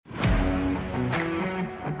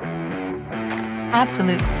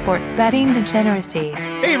Absolute sports betting degeneracy.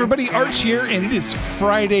 Hey everybody, Arch here, and it is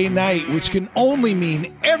Friday night, which can only mean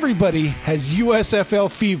everybody has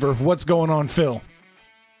USFL fever. What's going on, Phil?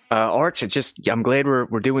 Arch, I'm glad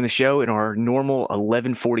we're doing the show in our normal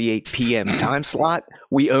 11:48 p.m. time slot.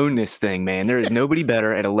 We own this thing, man. There is nobody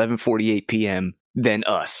better at 11:48 p.m. than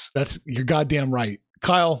us. You're goddamn right.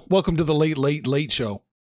 Kyle, welcome to the late show.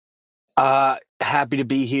 Happy to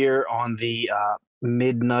be here on the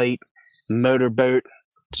midnight motorboat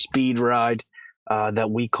speed ride that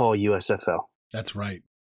we call USFL. That's right.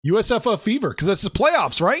 USFL fever, because that's the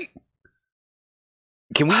playoffs, right?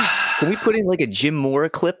 Can we put in like a Jim Mora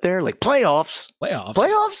clip there? Like playoffs?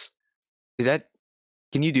 Is that,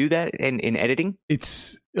 can you do that in editing?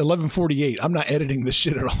 It's 11:48. I'm not editing this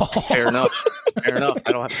shit at all. Fair enough. I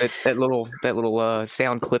don't have that little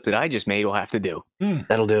sound clip that I just made will have to do.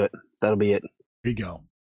 That'll do it. That'll be it. There you go.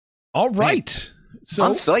 All right. Man, so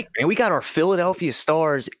I'm psyched, man. We got our Philadelphia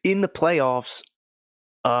Stars in the playoffs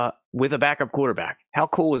with a backup quarterback. How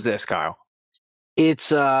cool is this, Kyle? It's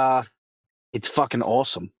fucking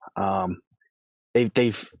awesome.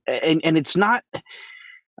 They've it's not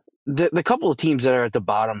the couple of teams that are at the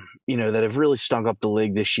bottom, that have really stunk up the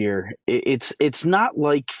league this year. It's not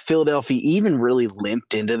like Philadelphia even really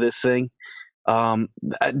limped into this thing.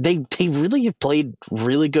 They really have played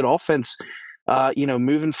really good offense.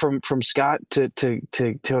 Moving from Scott to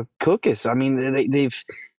Cookus. I mean,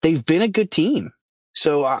 they've been a good team.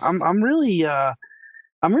 So I'm really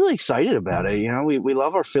excited about it. We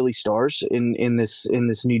love our Philly Stars in this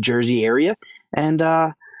New Jersey area, and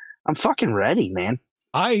I'm fucking ready, man.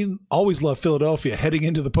 I always love Philadelphia heading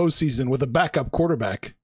into the postseason with a backup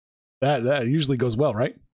quarterback. That usually goes well,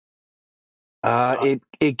 right?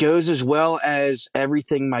 It goes as well as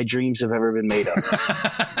everything my dreams have ever been made of.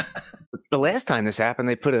 The last time this happened,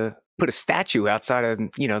 they put a statue outside of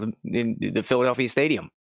the Philadelphia Stadium.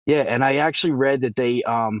 Yeah, and I actually read that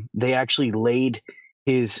they actually laid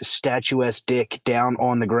his statuesque dick down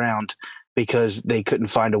on the ground because they couldn't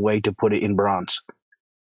find a way to put it in bronze.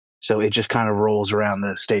 So it just kind of rolls around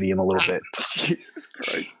the stadium a little bit. Jesus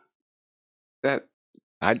Christ! That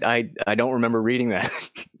I don't remember reading that.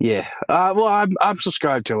 Yeah. Well, I'm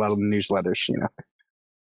subscribed to a lot of the newsletters.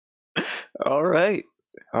 All right.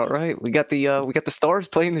 We got the Stars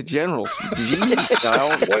playing the Generals. Jeez,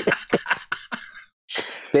 Kyle.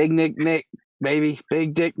 Big Nick, baby.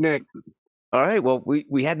 Big Dick Nick. All right. Well,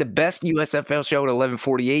 we had the best USFL show at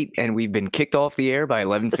 11:48, and we've been kicked off the air by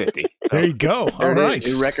 11:50. So there you go. All right.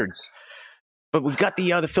 New records. But we've got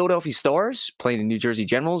the Philadelphia Stars playing the New Jersey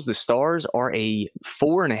Generals. The Stars are a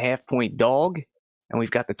 4.5-point dog, and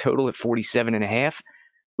we've got the total at 47.5.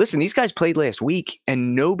 Listen, these guys played last week,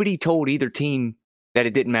 and nobody told either team that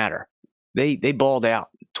it didn't matter. They balled out.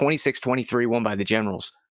 26-23 won by the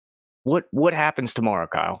Generals. What happens tomorrow,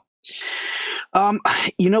 Kyle?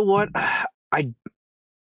 You know what? I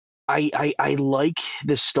like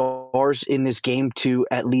the Stars in this game to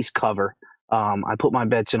at least cover. I put my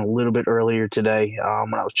bets in a little bit earlier today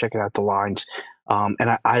when I was checking out the lines,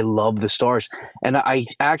 and I love the Stars. And I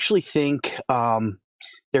actually think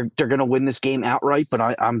they're going to win this game outright, but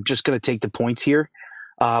I'm just going to take the points here.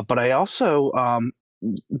 But I also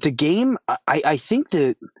the game. I think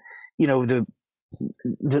that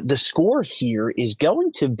the score here is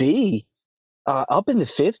going to be up in the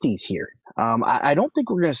 50s here. I don't think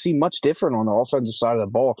we're going to see much different on the offensive side of the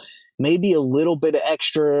ball. Maybe a little bit of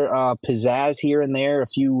extra pizzazz here and there, a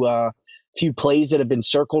few plays that have been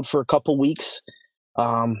circled for a couple weeks,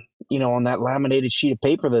 on that laminated sheet of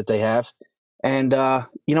paper that they have. And,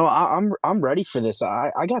 I'm ready for this.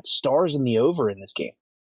 I got Stars in the over in this game.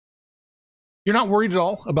 You're not worried at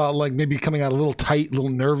all about like maybe coming out a little tight, a little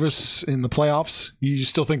nervous in the playoffs? You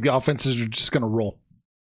still think the offenses are just going to roll?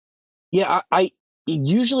 Yeah, I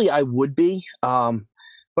usually I would be, but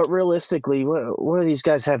realistically, what do these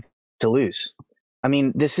guys have to lose? I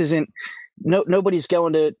mean, this isn't nobody's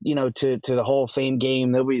going to to the Hall of Fame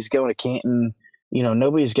game. Nobody's going to Canton.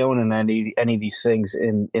 Nobody's going in any of these things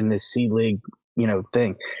in this C League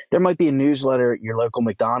thing. There might be a newsletter at your local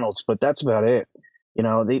McDonald's, but that's about it.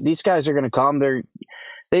 These guys are going to come. They're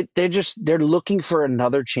looking for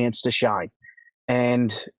another chance to shine,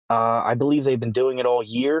 and I believe they've been doing it all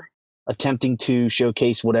year, attempting to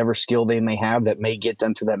showcase whatever skill they may have that may get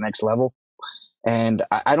them to that next level. And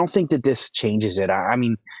I don't think that this changes it. I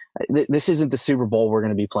mean, this isn't the Super Bowl we're going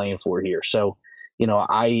to be playing for here. So,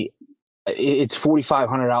 it's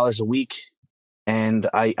 $4,500 a week, and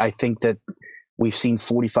I think that we've seen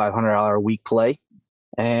 $4,500 a week play.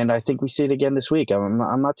 And I think we see it again this week.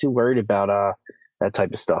 I'm not too worried about that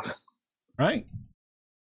type of stuff. Right.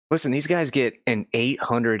 Listen, these guys get an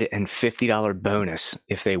 $850 bonus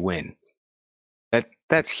if they win.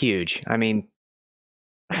 That's huge. I mean,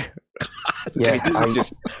 Yeah, this is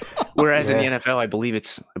just. Whereas in Yeah. the NFL, I believe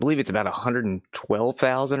it's about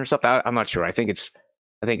 112,000 or something. I'm not sure. I think it's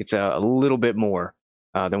a little bit more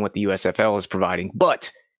than what the USFL is providing.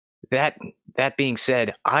 But that being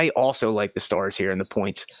said, I also like the Stars here in the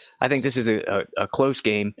points. I think this is a close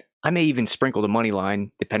game. I may even sprinkle the money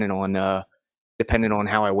line depending on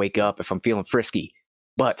how I wake up if I'm feeling frisky.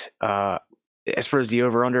 But as far as the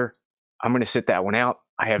over under, I'm going to sit that one out.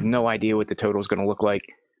 I have no idea what the total is going to look like.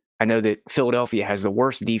 I know that Philadelphia has the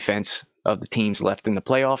worst defense of the teams left in the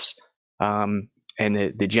playoffs, and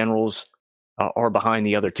the Generals are behind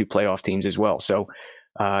the other two playoff teams as well. So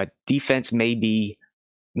defense may be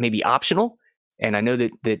optional, and I know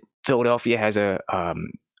that Philadelphia has a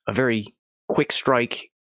very quick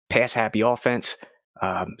strike, pass happy offense.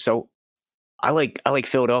 So I like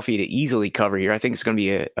Philadelphia to easily cover here. I think it's going to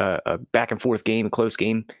be a back and forth game, a close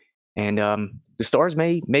game, and the Stars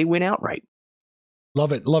may win outright.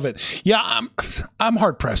 Love it. Love it. Yeah, I'm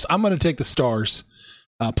hard pressed. I'm going to take the Stars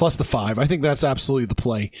plus the 5. I think that's absolutely the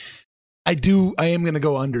play. I am going to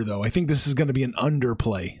go under, though. I think this is going to be an under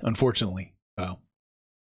play, unfortunately. Wow.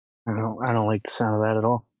 I don't like the sound of that at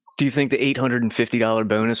all. Do you think the $850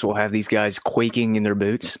 bonus will have these guys quaking in their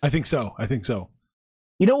boots? I think so.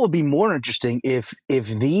 You know what would be more interesting if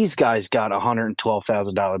these guys got a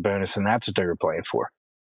 $112,000 bonus and that's what they were playing for.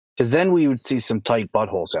 Because then we would see some tight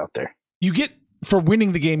buttholes out there. You get, for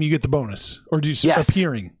winning the game, you get the bonus. Or do you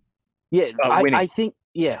appearing? Yeah, I think,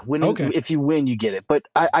 winning. Okay. If you win, you get it. But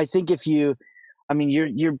I think if you, I mean,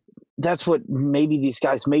 you're that's what maybe these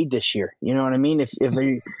guys made this year. You know what I mean? If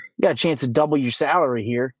you got a chance to double your salary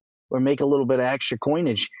here or make a little bit of extra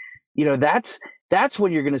coinage, you know, that's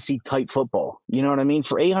when you're going to see tight football. You know what I mean?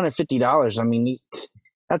 For $850, I mean,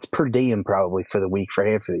 that's per diem probably for the week for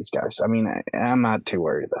half of these guys. I mean, I'm not too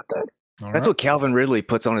worried about that. All That's right. what Calvin Ridley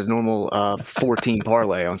puts on his normal 14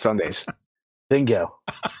 parlay on Sundays. Bingo.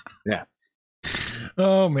 Yeah.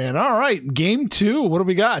 Oh, man. All right. Game 2. What do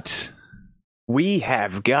we got? We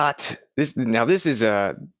have got this. Now, this is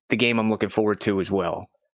the game I'm looking forward to as well.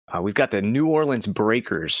 We've got the New Orleans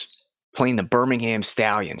Breakers playing the Birmingham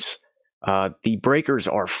Stallions. The Breakers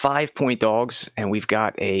are 5-point dogs, and we've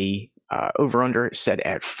got a over-under set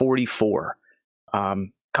at 44.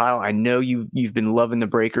 Kyle, I know you've been loving the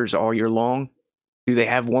Breakers all year long. Do they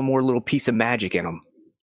have one more little piece of magic in them?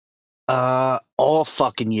 All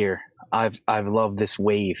fucking year, I've loved this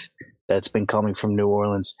wave that's been coming from New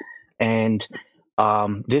Orleans, and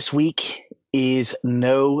this week is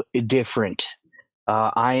no different.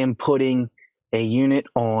 I am putting a unit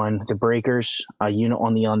on the Breakers, a unit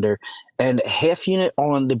on the under, and a half unit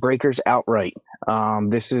on the Breakers outright.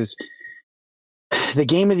 This is the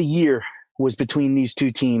game of the year. Was between these two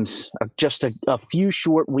teams just a few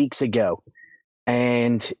short weeks ago,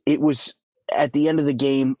 and it was at the end of the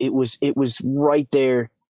game. It was right there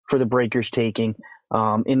for the Breakers taking.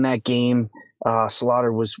 In that game,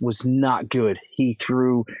 Slaughter was not good. He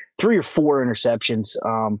threw 3 or 4 interceptions,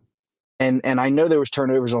 and I know there was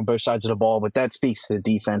turnovers on both sides of the ball, but that speaks to the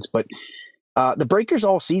defense. But the Breakers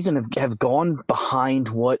all season have gone behind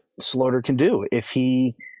what Slaughter can do. If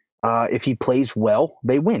he plays well,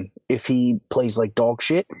 they win. If he plays like dog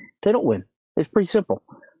shit, they don't win. It's pretty simple.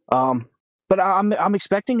 But I'm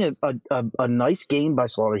expecting a nice game by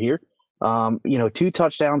Slaughter here. 2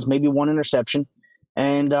 touchdowns, maybe 1 interception,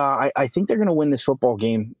 and I think they're going to win this football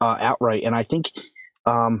game outright. And I think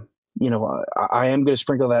I am going to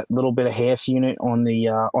sprinkle that little bit of half unit on the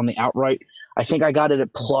outright. I think I got it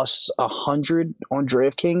at plus 100 on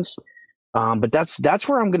DraftKings. But that's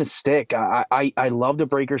where I'm going to stick. I love the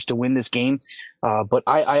Breakers to win this game, but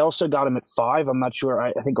I also got them at 5. I'm not sure.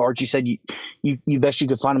 I think Archie said you best you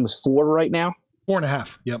could find them with 4 right now.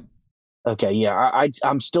 4.5. Yep. Okay, yeah.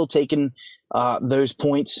 I'm still taking those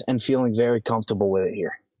points and feeling very comfortable with it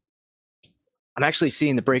here. I'm actually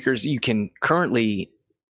seeing the Breakers. You can currently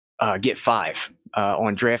get 5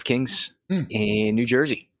 on DraftKings in New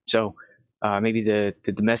Jersey. So maybe the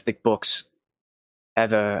domestic books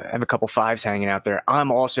have a couple 5s hanging out there.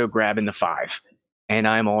 I'm also grabbing the 5, and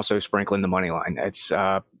I'm also sprinkling the money line. It's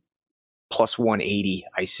plus 180.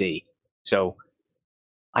 I see. So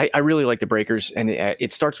I really like the Breakers, and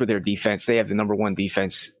it starts with their defense. They have the number 1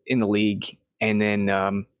 defense in the league, and then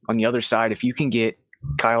on the other side, if you can get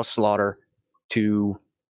Kyle Slaughter to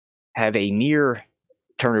have a near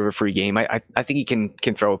turnover-free game, I think he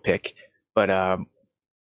can throw a pick, but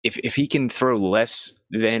if he can throw less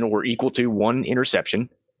than or equal to 1 interception.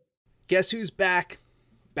 Guess who's back?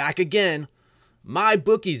 Back again. My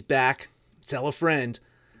bookie's back. Tell a friend.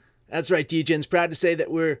 That's right, DJ's proud to say that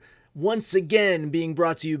we're once again being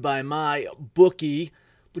brought to you by my bookie.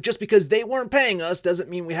 But just because they weren't paying us doesn't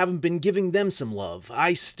mean we haven't been giving them some love.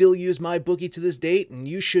 I still use my bookie to this date, and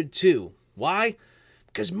you should too. Why?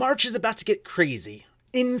 Because March is about to get crazy.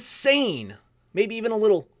 Insane. Maybe even a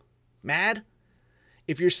little mad.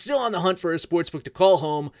 If you're still on the hunt for a sportsbook to call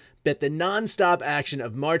home, bet the non-stop action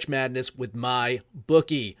of March Madness with my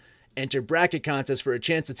bookie. Enter bracket contests for a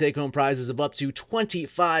chance to take home prizes of up to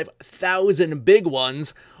 25,000 big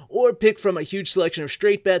ones, or pick from a huge selection of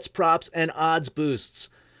straight bets, props, and odds boosts.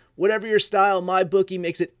 Whatever your style, MyBookie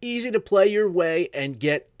makes it easy to play your way and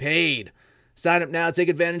get paid. Sign up now, take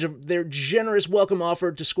advantage of their generous welcome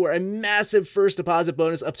offer to score a massive first deposit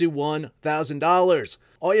bonus up to $1,000.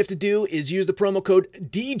 All you have to do is use the promo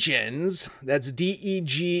code DEGENS, that's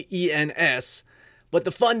DEGENS, but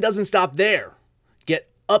the fun doesn't stop there.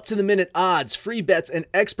 Get up-to-the-minute odds, free bets, and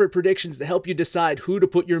expert predictions to help you decide who to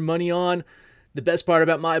put your money on. The best part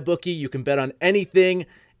about MyBookie, you can bet on anything,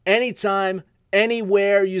 anytime,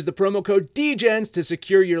 anywhere. Use the promo code DEGENS to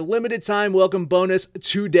secure your limited time welcome bonus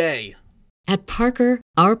today. At Parker,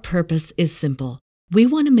 our purpose is simple. We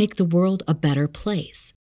want to make the world a better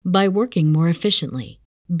place by working more efficiently,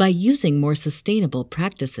 by using more sustainable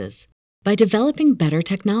practices, by developing better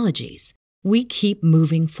technologies. We keep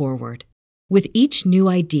moving forward. With each new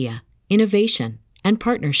idea, innovation, and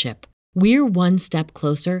partnership, we're one step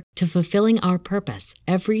closer to fulfilling our purpose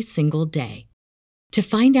every single day. To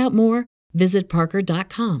find out more, visit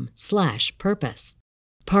parker.com/purpose.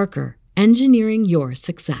 Parker, engineering your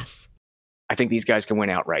success. I think these guys can win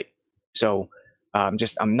outright. So I'm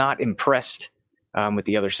not impressed with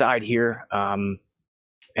the other side here. And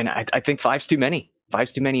I think five's too many.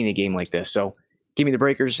 Five's too many in a game like this. So give me the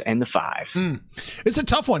Breakers and the 5. It's a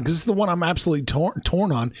tough one because it's the one I'm absolutely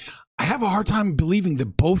torn on. I have a hard time believing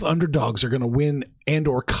that both underdogs are going to win and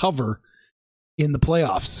or cover in the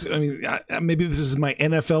playoffs. I mean, maybe this is my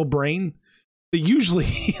NFL brain. That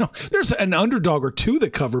usually, there's an underdog or two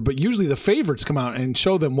that cover, but usually the favorites come out and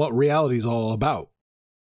show them what reality is all about.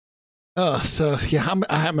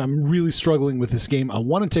 I'm really struggling with this game. I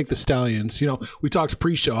want to take the Stallions. We talked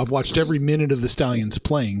pre-show. I've watched every minute of the Stallions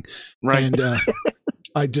playing, right? And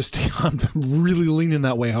I'm really leaning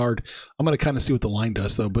that way hard. I'm going to kind of see what the line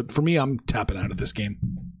does, though. But for me, I'm tapping out of this game.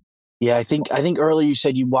 Yeah, I think earlier you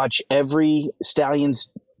said you watch every Stallions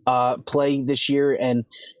play this year, and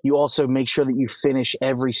you also make sure that you finish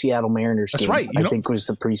every Seattle Mariners game. That's right. I think was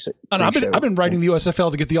the pre-show. And I've been writing the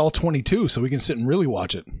USFL to get the all 22, so we can sit and really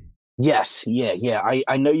watch it. Yes, yeah.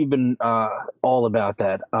 I know you've been all about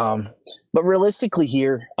that. But realistically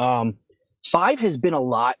here, 5 has been a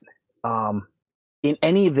lot in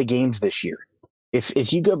any of the games this year.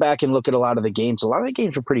 If you go back and look at a lot of the games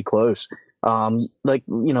were pretty close. You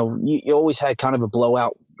always had kind of a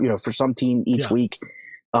blowout, for some team each week.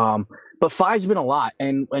 But 5's been a lot.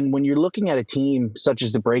 And when you're looking at a team such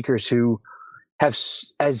as the Breakers, who have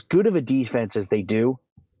as good of a defense as they do,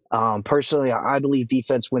 personally, I believe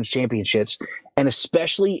defense wins championships, and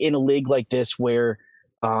especially in a league like this where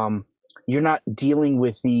you're not dealing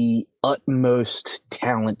with the utmost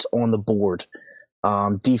talent on the board.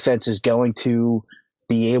 Defense is going to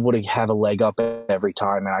be able to have a leg up every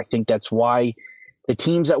time. And I think that's why the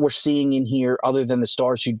teams that we're seeing in here, other than the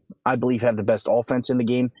Stars, who I believe have the best offense in the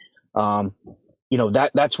game,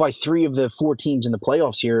 that's why 3 of the 4 teams in the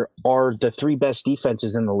playoffs here are the 3 best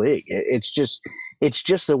defenses in the league. It's just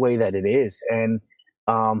the way that it is. And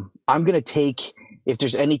I'm going to take, if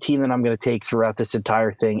there's any team that I'm going to take throughout this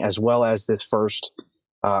entire thing, as well as this first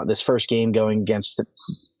game going against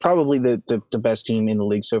probably the best team in the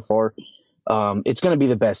league so far, it's going to be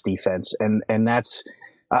the best defense. And that's,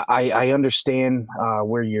 I understand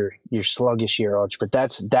where you're sluggish here, Arch, but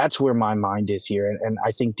that's where my mind is here. And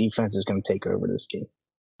I think defense is going to take over this game.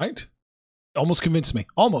 Right. Almost convinced me.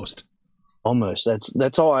 Almost.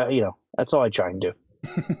 That's all that's all I try and do.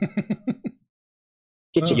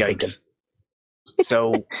 Get you thinking.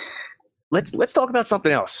 So let's talk about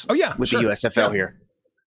something else. Oh yeah, with sure. the USFL here.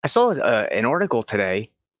 I saw an article today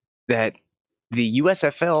that the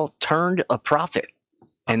USFL turned a profit,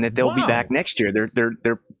 and that they'll be back next year.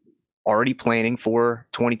 They're already planning for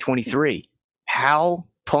 2023. How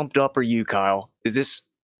pumped up are you, Kyle? Is this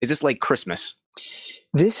like Christmas?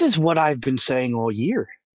 This is what I've been saying all year.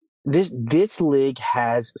 This league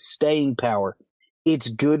has staying power. It's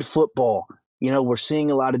good football. We're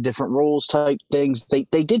seeing a lot of different rules type things.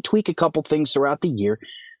 They did tweak a couple things throughout the year,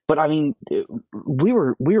 but I mean, we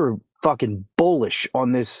were fucking bullish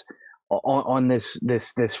on this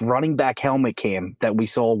running back helmet cam that we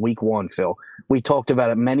saw week 1, Phil. We talked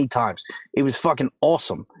about it many times. It was fucking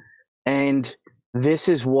awesome. And this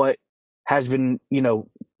is what has been,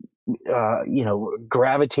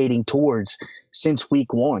 gravitating towards since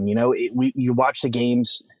week one. You watch the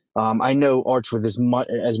games. I know, Arch, with as much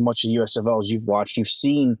as USFL as you've watched, you've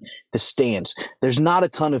seen the stands. There's not a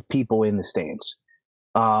ton of people in the stands,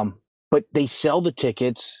 but they sell the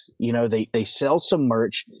tickets. They sell some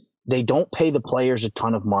merch. They don't pay the players a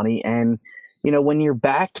ton of money, and when you're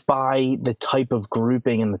backed by the type of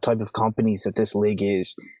grouping and the type of companies that this league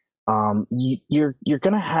is, you're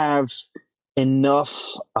going to have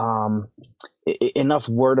enough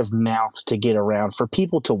word of mouth to get around for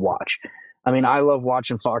people to watch. I mean, I love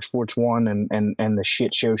watching Fox Sports 1 and the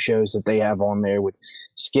shit shows that they have on there with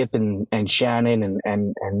Skip and Shannon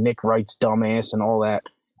and Nick Wright's dumbass and all that.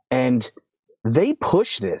 And they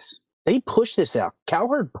push this. They push this out.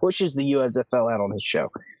 Cowherd pushes the USFL out on his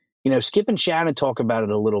show. Skip and Shannon talk about it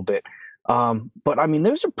a little bit. But I mean,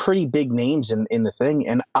 those are pretty big names in the thing.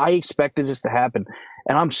 And I expected this to happen.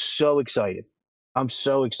 And I'm so excited. I'm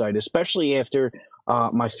so excited, especially after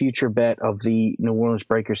my future bet of the New Orleans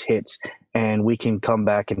Breakers hits, and we can come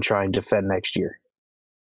back and try and defend next year.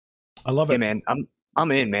 I love it. Yeah, man.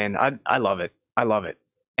 I'm in, man. I love it. I love it.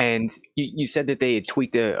 And you said that they had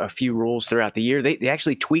tweaked a few rules throughout the year. They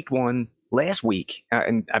actually tweaked one last week,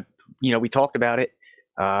 we talked about it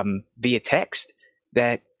via text,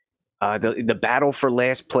 that the battle for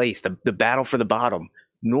last place, the battle for the bottom.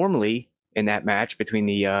 Normally, in that match between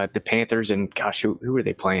the Panthers and, gosh, who are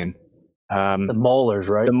they playing? The Maulers,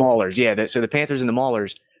 right? The Maulers, yeah. So the Panthers and the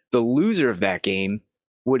Maulers, the loser of that game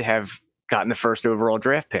would have gotten the first overall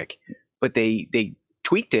draft pick. But they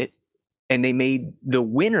tweaked it, and they made the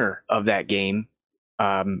winner of that game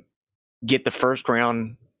get the first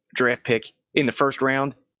round draft pick in the first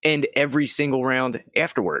round and every single round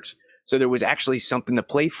afterwards. So there was actually something to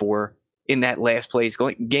play for in that last place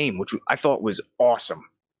game, which I thought was awesome.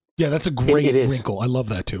 Yeah, that's a great wrinkle. I love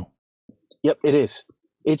that too. Yep, it is.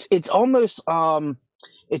 It's almost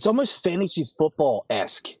fantasy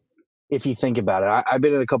football-esque if you think about it. I've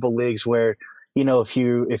been in a couple leagues where, if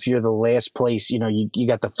you're the last place, you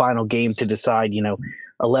got the final game to decide,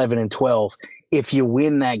 11 and 12. If you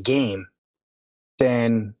win that game,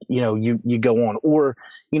 then you go on. Or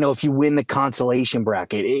if you win the consolation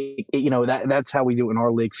bracket, that's how we do it in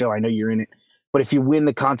our league, Phil. I know you're in it, but if you win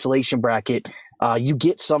the consolation bracket, you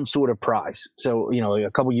get some sort of prize. So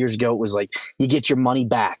a couple years ago, it was like you get your money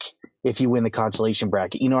back if you win the consolation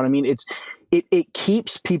bracket. You know what I mean? It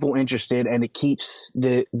keeps people interested, and it keeps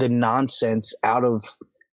the nonsense out of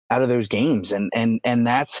those games, and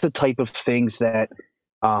that's the type of things that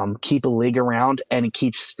keep a league around, and it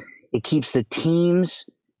keeps the teams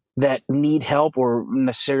that need help or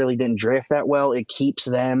necessarily didn't draft that well. It keeps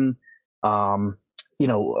them,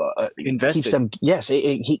 invested. Keeps them. Yes,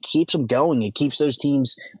 it keeps them going. It keeps those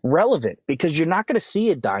teams relevant, because you're not going to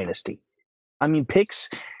see a dynasty. I mean, picks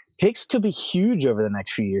could be huge over the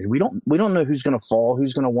next few years. We don't know who's going to fall,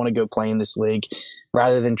 who's going to want to go play in this league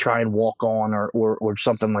rather than try and walk on or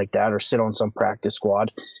something like that, or sit on some practice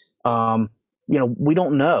squad. We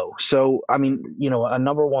don't know. So, I mean, a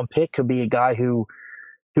number one pick could be a guy who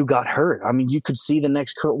got hurt. I mean, you could see the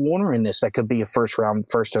next Kurt Warner in this. That could be a first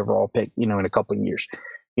overall pick, in a couple of years.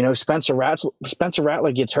 Spencer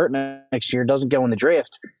Rattler gets hurt next year, doesn't go in the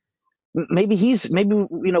draft. Maybe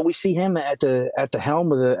we see him at the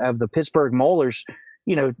helm of the Pittsburgh Maulers,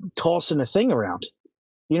 tossing a thing around.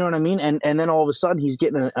 You know what I mean? And then all of a sudden he's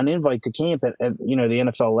getting an invite to camp at the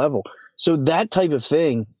NFL level. So that type of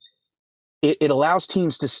thing, it allows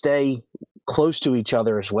teams to stay close to each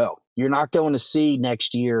other as well. You're not going to see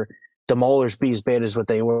next year the Maulers be as bad as what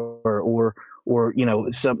they were, or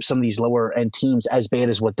some of these lower end teams as bad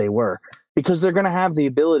as what they were, because they're going to have the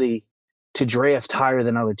ability to draft higher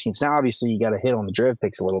than other teams. Now, obviously, you got to hit on the draft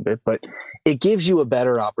picks a little bit, but it gives you a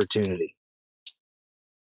better opportunity.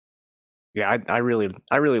 Yeah, I really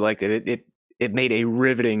liked it. It made a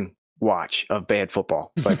riveting watch of bad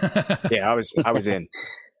football. But yeah, I was in.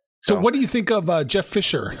 So what do you think of Jeff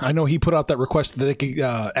Fisher? I know he put out that request that they could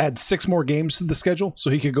add 6 more games to the schedule so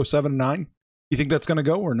he could go 7-9. You think that's going to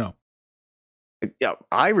go or no? Yeah,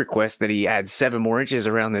 I request that he adds 7 more inches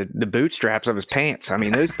around the bootstraps of his pants. I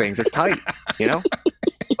mean, those things are tight.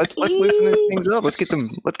 Let's loosen those things up. Let's get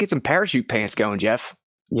some parachute pants going, Jeff.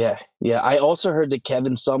 Yeah. I also heard that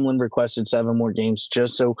Kevin Sumlin requested 7 more games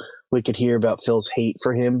just so we could hear about Phil's hate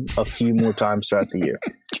for him a few more times throughout the year.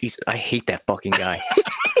 Jeez, I hate that fucking guy.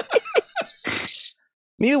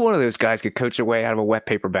 Neither one of those guys could coach their way out of a wet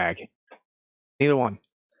paper bag. Neither one.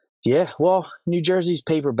 Yeah, well, New Jersey's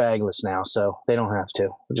paper bagless now, so they don't have to.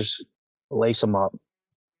 We'll just lace them up.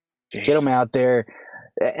 Jeez. Get them out there.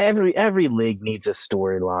 every league needs a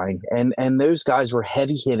storyline, and those guys were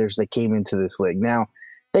heavy hitters that came into this league. Now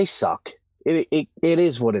they suck. It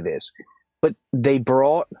is what it is, but they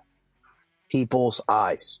brought people's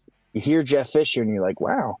eyes. You hear Jeff Fisher, and you're like,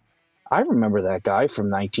 wow, I remember that guy from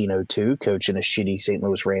 1902 coaching a shitty St.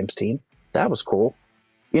 Louis Rams team. That was cool.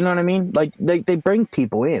 You know what I mean? Like they bring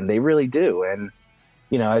people in, they really do. And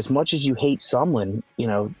as much as you hate Sumlin,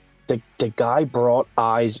 the guy brought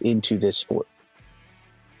eyes into this sport.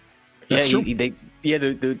 Yeah,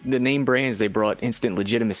 the name brands, they brought instant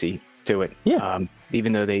legitimacy to it. Yeah.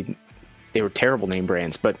 Even though they were terrible name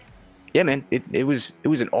brands, but yeah, man, it was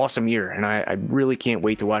an awesome year, and I really can't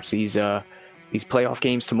wait to watch these playoff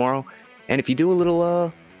games tomorrow. And if you do a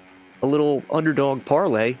little underdog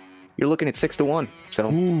parlay, you're looking at 6-1. So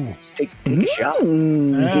take a shot.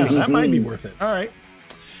 Yeah, that might be worth it. All right.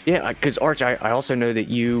 Yeah, because Arch, I also know that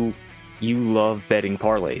you love betting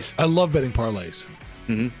parlays. I love betting parlays.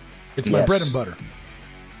 Mm-hmm. It's my bread and butter.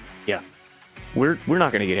 Yeah, we're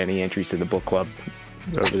not going to get any entries to the book club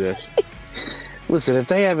over this. Listen, if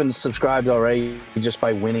they haven't subscribed already just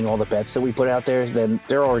by winning all the bets that we put out there, then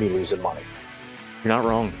they're already losing money. You're not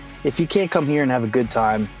wrong. If you can't come here and have a good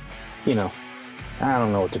time, I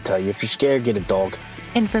don't know what to tell you. If you're scared, get a dog.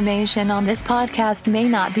 Information on this podcast may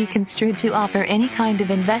not be construed to offer any kind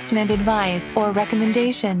of investment advice or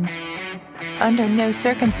recommendations. Under no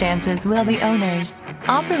circumstances will the owners,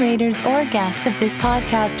 operators, or guests of this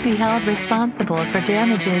podcast be held responsible for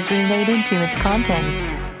damages related to its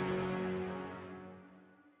contents.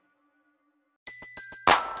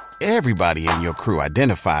 Everybody in your crew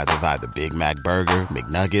identifies as either Big Mac Burger,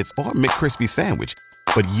 McNuggets, or McCrispy Sandwich.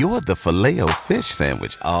 But you're the Filet-O-Fish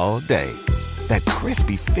Sandwich all day. That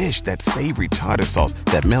crispy fish, that savory tartar sauce,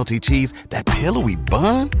 that melty cheese, that pillowy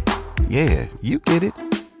bun. Yeah, you get it.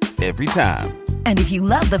 Every time. And if you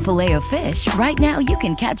love the Filet-O-Fish, right now you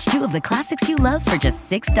can catch two of the classics you love for just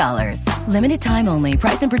 $6. Limited time only.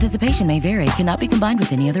 Price and participation may vary. Cannot be combined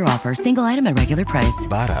with any other offer. Single item at regular price.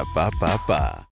 Ba-da-ba-ba-ba.